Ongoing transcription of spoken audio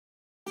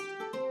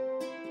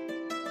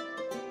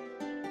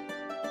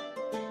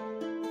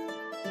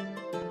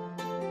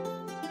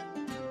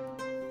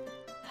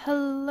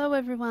Hello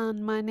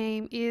everyone, my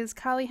name is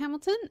Carlie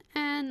Hamilton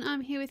and I'm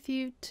here with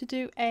you to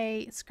do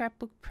a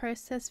scrapbook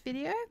process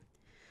video.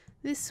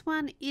 This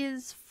one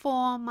is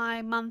for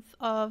my month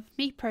of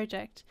me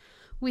project,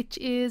 which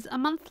is a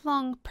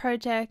month-long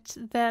project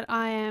that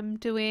I am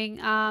doing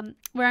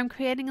where I'm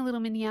creating a little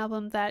mini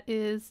album that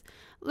is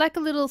like a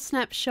little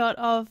snapshot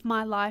of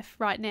my life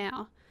right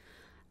now.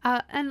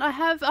 And I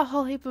have a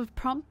whole heap of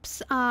prompts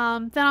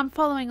that I'm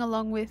following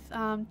along with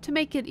to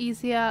make it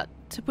easier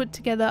to put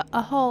together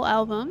a whole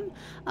album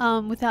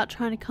without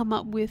trying to come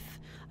up with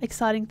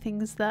exciting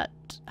things that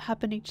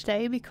happen each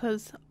day,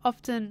 because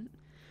often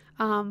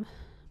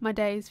my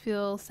days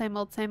feel same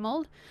old, same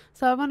old.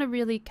 So I want to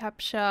really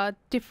capture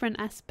different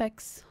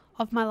aspects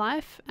of my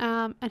life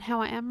and how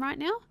I am right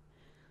now.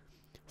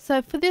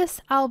 So for this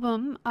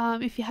album,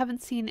 if you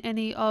haven't seen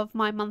any of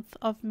my month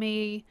of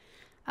me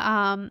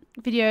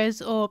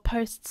videos or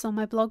posts on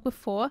my blog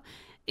before,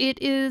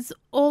 it is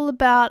all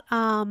about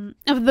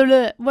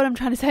what I'm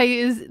trying to say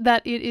is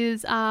that it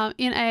is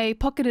in a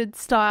pocketed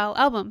style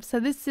album. So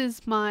this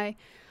is my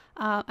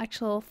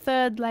actual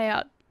third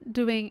layout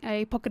doing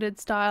a pocketed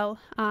style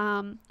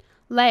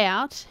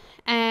layout,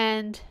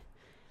 and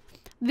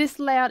this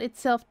layout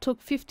itself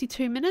took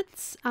 52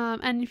 minutes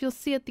and if you'll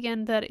see at the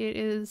end that it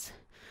is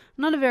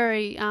not a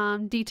very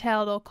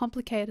detailed or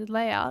complicated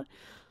layout.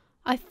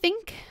 I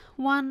think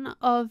one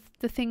of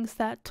the things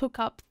that took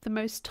up the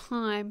most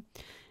time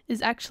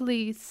is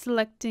actually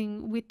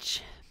selecting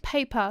which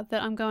paper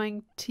that I'm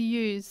going to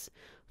use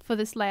for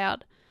this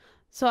layout.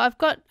 So I've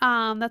got,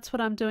 that's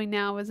what I'm doing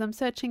now, is I'm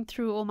searching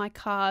through all my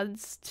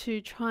cards to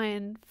try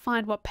and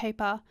find what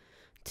paper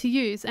to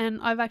use, and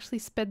I've actually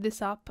sped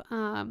this up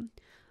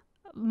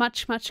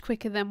much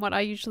quicker than what I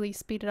usually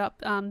speed it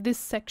up this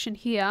section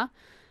here,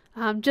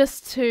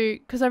 just to,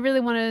 because I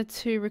really wanted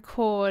to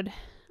record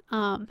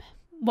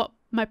what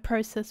my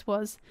process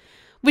was,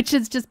 which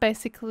is just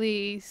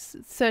basically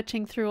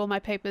searching through all my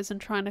papers and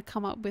trying to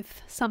come up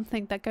with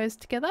something that goes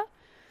together.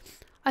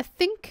 I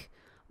think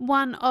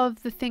one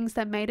of the things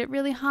that made it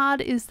really hard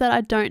is that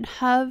I don't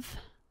have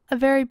a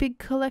very big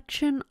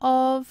collection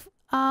of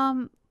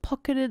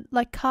pocketed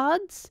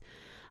cards.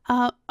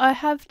 I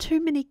have two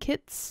mini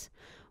kits,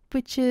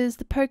 which is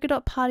the Polka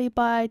Dot Party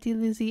by Dear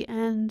Lizzie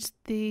and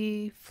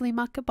the Flea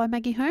Market by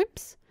Maggie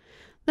Holmes.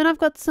 Then I've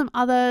got some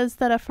others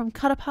that are from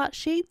cut apart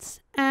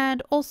sheets,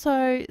 and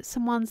also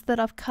some ones that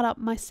I've cut up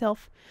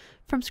myself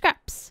from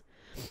scraps.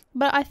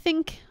 But I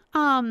think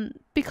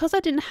because I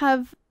didn't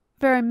have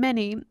very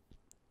many,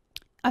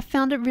 I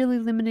found it really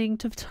limiting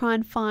to try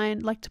and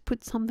find, to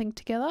put something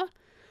together.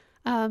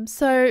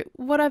 So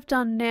what I've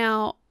done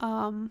now,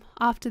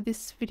 after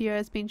this video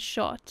has been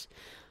shot,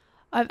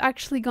 I've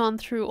actually gone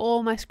through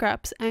all my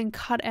scraps and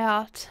cut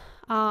out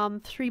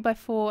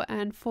 3x4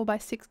 and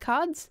 4x6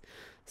 cards.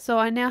 So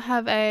I now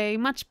have a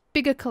much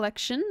bigger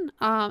collection,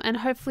 and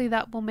hopefully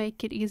that will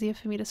make it easier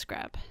for me to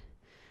scrap.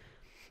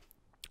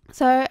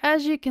 So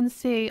as you can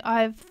see,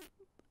 I've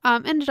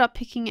ended up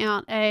picking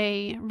out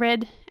a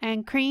red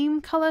and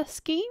cream color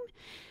scheme,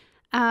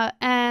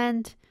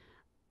 and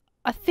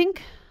I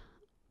think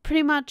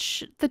pretty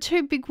much the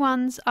two big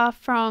ones are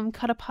from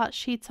cut apart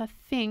sheets, I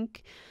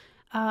think,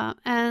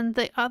 and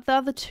the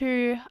other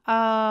two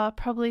are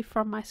probably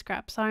from my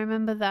scraps. I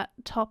remember that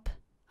top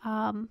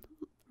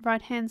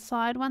right hand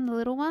side one, the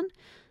little one,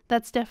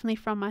 that's definitely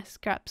from my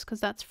scraps, because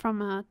that's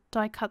from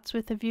Die Cuts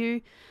with a View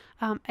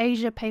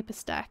Asia paper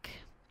stack.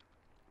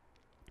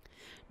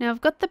 Now I've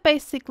got the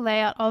basic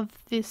layout of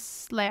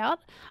this layout.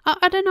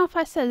 I don't know if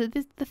I said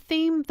it,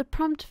 the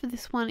prompt for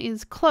this one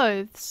is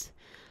clothes.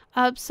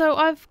 So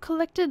I've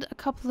collected a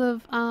couple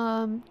of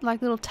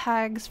little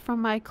tags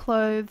from my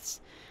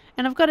clothes,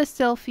 and I've got a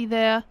selfie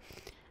there,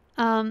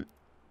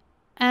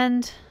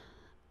 and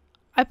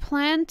I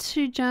plan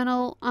to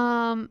journal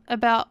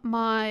about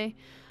my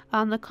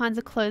the kinds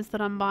of clothes that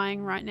I'm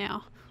buying right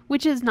now,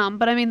 which is none,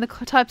 but I mean the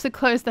types of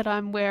clothes that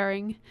I'm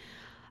wearing.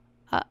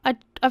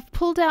 I've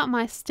pulled out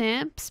my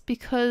stamps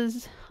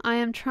because I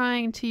am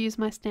trying to use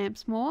my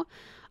stamps more.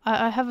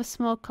 I have a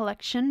small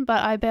collection,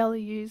 but I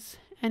barely use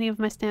any of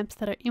my stamps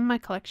that are in my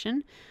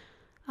collection.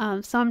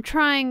 So I'm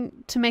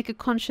trying to make a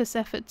conscious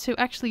effort to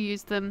actually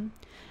use them,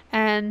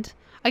 and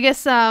I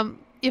guess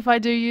if I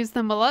do use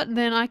them a lot,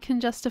 then I can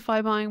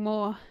justify buying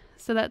more.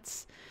 So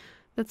that's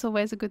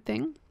always a good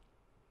thing.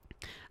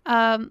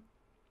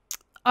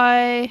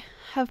 I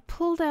have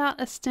pulled out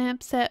a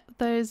stamp set,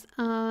 those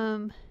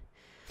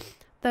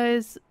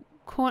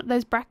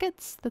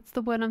brackets, that's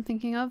the word I'm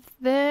thinking of.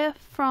 They're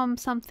from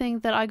something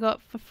that I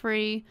got for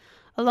free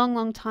a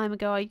long time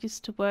ago. I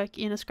used to work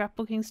in a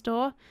scrapbooking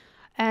store,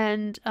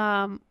 and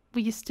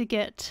we used to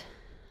get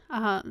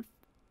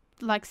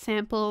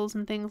samples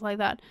and things like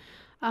that.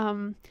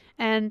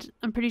 And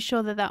I'm pretty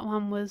sure that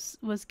one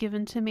was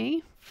given to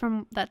me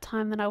from that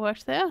time that I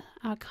worked there.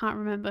 I can't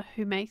remember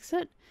who makes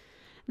it.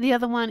 The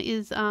other one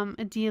is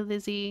a Dear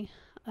Lizzie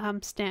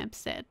stamp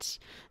set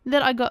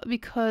that I got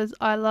because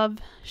I love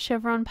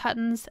chevron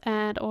patterns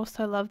and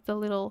also love the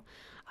little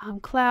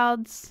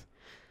clouds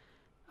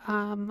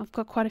I've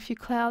got quite a few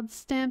cloud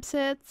stamp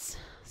sets.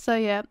 So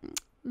yeah,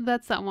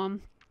 that's that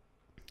one.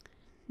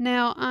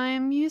 Now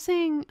I'm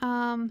using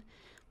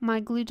my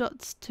glue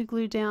dots to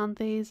glue down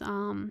these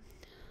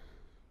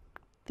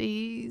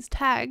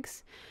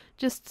tags,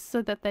 just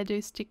so that they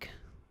do stick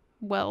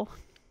well.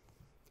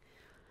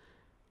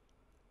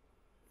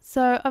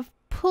 So I've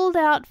pulled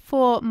out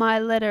for my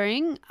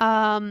lettering.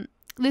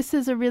 This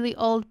is a really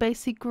old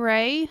basic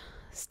grey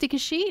sticker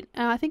sheet.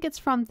 I think it's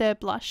from their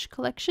blush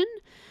collection,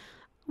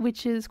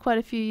 which is quite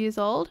a few years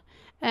old.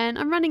 And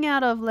I'm running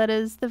out of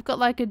letters. They've got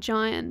like a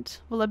giant,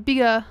 well, a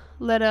bigger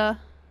letter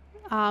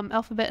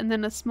alphabet and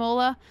then a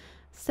smaller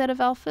set of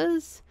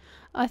alphas.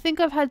 I think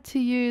I've had to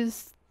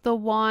use the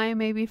Y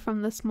maybe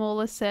from the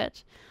smaller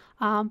set,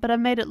 but I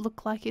made it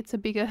look like it's a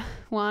bigger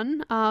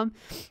one.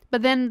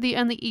 But then the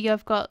only E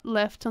I've got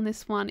left on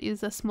this one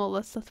is a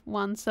smaller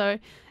one, so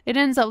it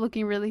ends up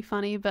looking really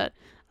funny, but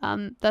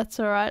that's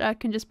alright. I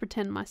can just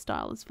pretend my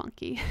style is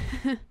funky.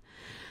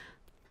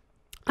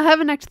 I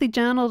haven't actually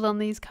journaled on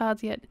these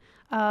cards yet,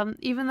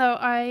 even though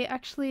I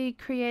actually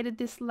created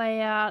this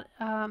layout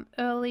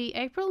early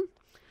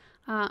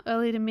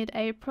to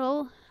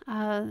mid-April.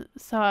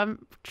 So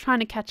I'm trying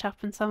to catch up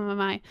on some of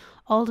my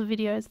older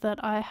videos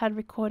that I had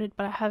recorded,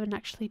 but I haven't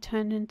actually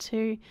turned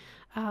into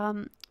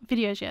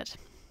videos yet.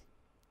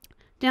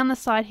 Down the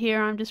side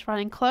here, I'm just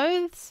writing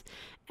clothes,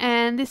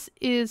 and this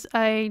is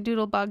a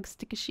Doodlebug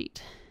sticker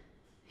sheet.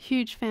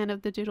 Huge fan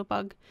of the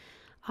Doodlebug,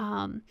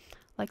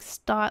 like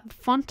style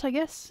font, I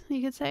guess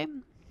you could say.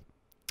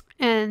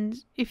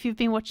 And if you've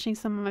been watching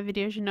some of my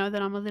videos, you know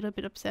that I'm a little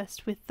bit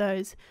obsessed with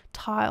those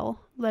tile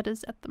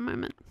letters at the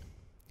moment.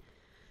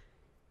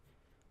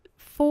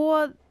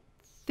 For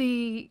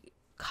the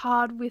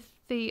card with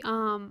the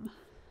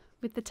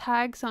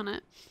tags on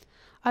it,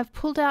 I've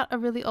pulled out a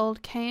really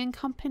old K &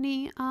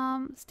 Company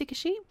sticker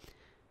sheet,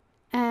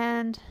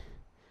 and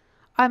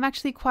I'm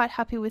actually quite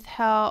happy with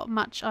how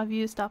much I've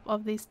used up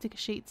of these sticker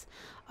sheets.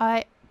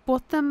 I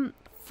bought them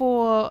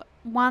for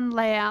one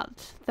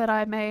layout that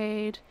I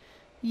made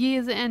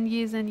years and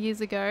years and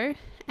years ago,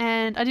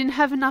 and I didn't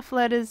have enough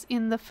letters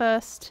in the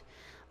first,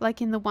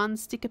 like in the one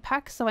sticker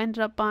pack, so I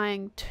ended up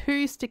buying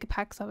 2 sticker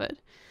packs of it,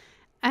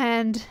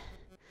 and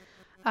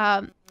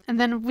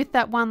then with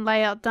that one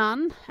layout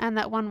done and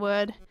that one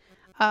word,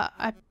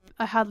 I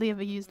hardly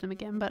ever used them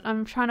again. But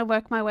I'm trying to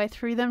work my way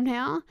through them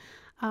now,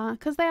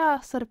 because they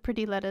are sort of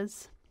pretty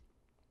letters.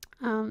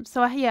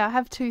 So yeah, I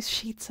have 2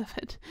 sheets of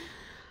it.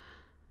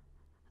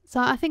 So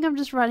I think I'm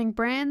just writing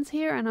brands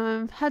here, and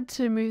I've had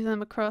to move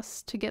them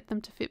across to get them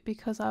to fit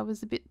because I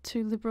was a bit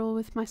too liberal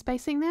with my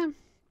spacing there.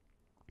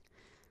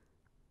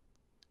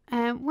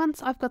 And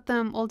once I've got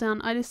them all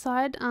down either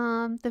side,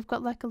 they've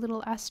got like a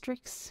little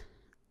asterisk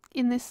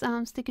in this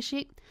sticker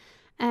sheet.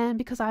 And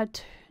because I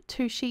had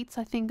 2 sheets,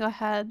 I think I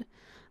had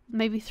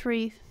maybe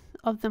 3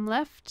 of them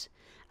left.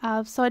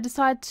 So I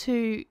decided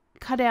to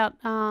cut out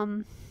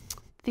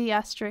the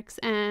asterisks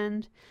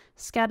and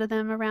scatter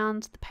them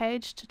around the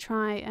page to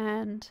try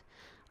and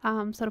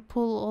sort of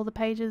pull all the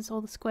pages, all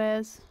the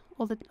squares,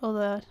 all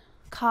the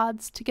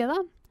cards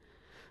together.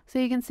 So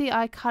you can see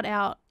I cut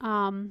out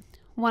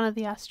one of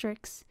the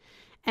asterisks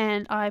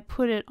and I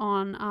put it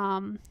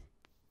on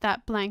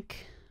that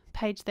blank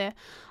page there.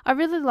 I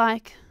really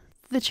like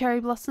the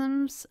cherry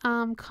blossoms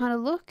kind of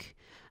look.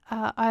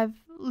 I've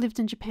lived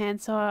in Japan,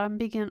 so I'm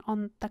big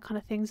on that kind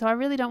of thing. So I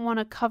really don't want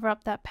to cover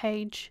up that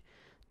page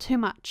too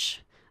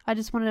much. I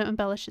just want to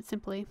embellish it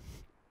simply.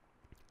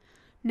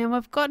 Now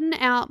I've gotten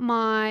out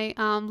my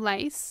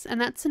lace, and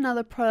that's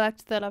another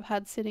product that I've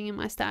had sitting in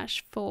my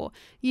stash for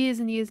years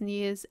and years and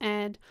years,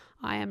 and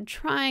I am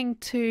trying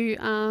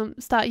to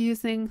start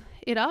using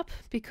it up,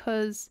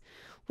 because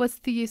what's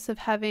the use of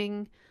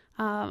having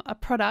a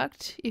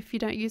product if you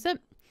don't use it?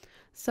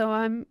 So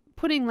I'm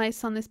putting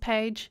lace on this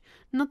page.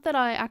 Not that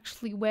I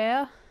actually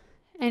wear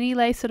any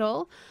lace at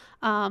all,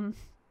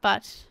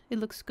 but it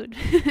looks good.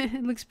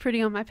 It looks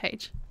pretty on my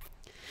page.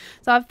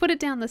 So I've put it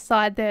down the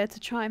side there to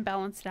try and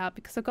balance it out,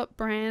 because I've got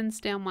brands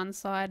down one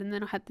side and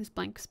then I had this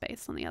blank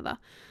space on the other.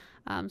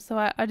 So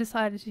I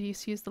decided to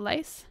use the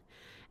lace.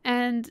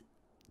 And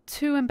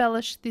to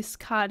embellish this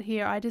card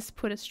here, I just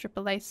put a strip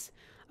of lace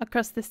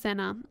across the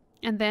center,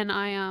 and then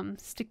I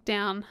stick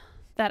down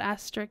that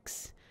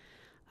asterisk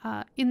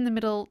in the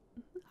middle,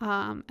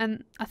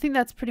 and I think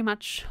that's pretty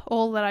much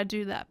all that I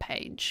do that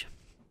page.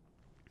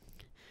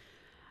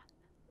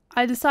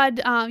 I decide,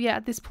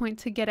 at this point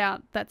to get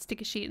out that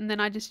sticker sheet, and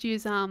then I just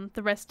use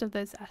the rest of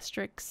those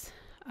asterisks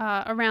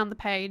around the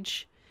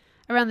page,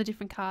 around the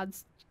different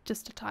cards,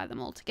 just to tie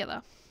them all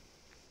together.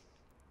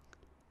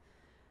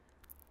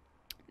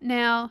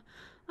 Now,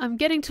 I'm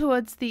getting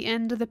towards the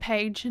end of the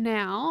page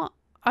now.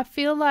 I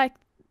feel like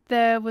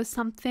there was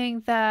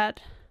something that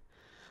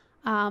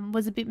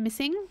was a bit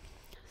missing.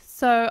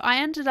 So I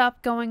ended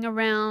up going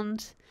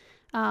around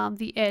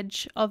the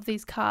edge of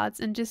these cards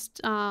and just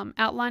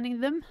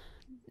outlining them.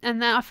 And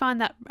then I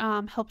find that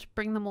helped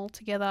bring them all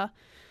together,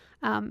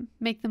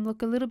 make them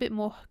look a little bit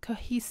more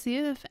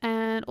cohesive,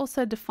 and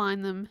also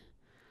define them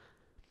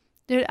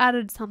it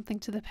added something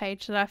to the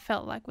page that I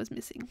felt like was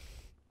missing.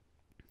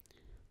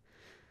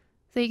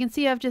 So you can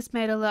see I've just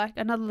made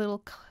another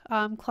little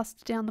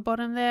cluster down the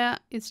bottom there.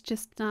 It's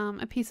just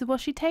a piece of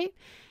washi tape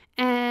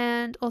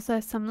and also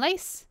some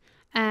lace,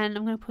 and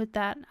I'm going to put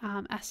that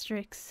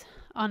asterisk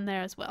on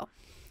there as well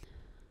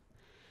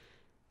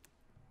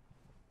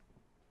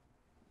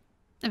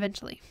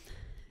eventually.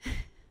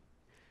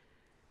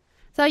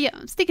 So yeah,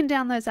 I'm sticking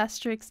down those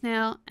asterisks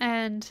now,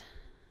 and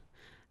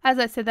as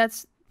I said,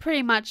 that's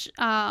pretty much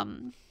how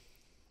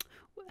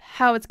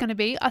it's going to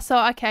be. So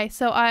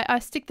I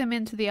stick them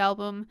into the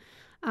album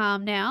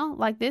now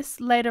like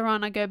this. Later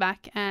on I go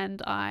back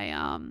and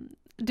I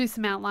do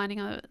some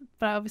outlining of it,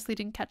 but I obviously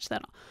didn't catch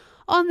that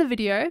on the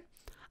video.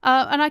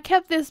 And I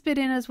kept this bit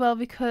in as well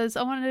because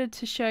I wanted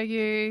to show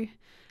you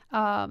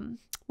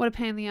what a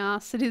pain in the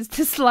ass it is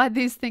to slide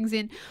these things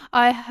in.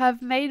 I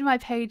have made my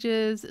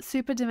pages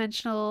super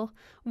dimensional,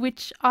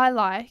 which I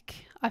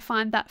like. I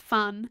find that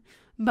fun,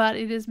 but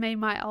it has made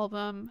my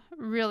album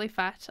really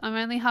fat. I'm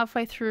only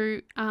halfway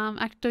through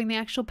doing the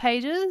actual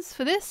pages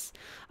for this.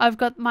 I've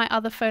got my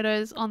other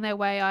photos on their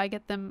way. I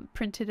get them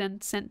printed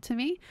and sent to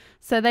me,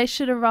 so they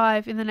should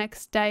arrive in the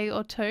next day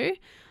or two.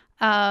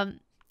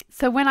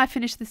 So when I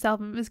finish this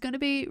album, it's going to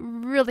be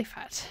really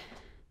fat.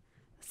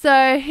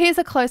 So here's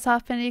a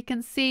close-up, and you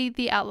can see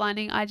the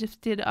outlining. I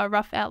just did a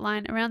rough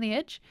outline around the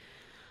edge.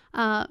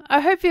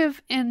 I hope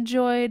you've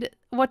enjoyed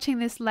watching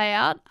this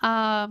layout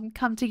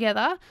come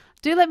together.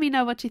 Do let me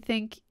know what you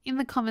think in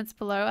the comments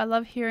below. I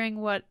love hearing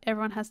what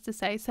everyone has to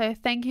say, so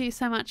thank you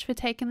so much for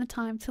taking the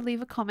time to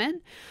leave a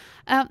comment.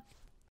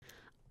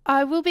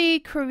 I will be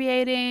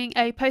creating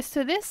a post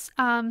to this,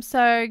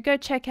 so go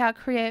check out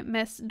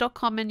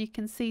createmess.com and you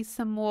can see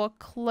some more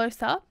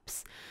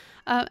close-ups.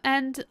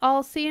 And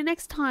I'll see you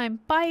next time.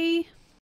 Bye!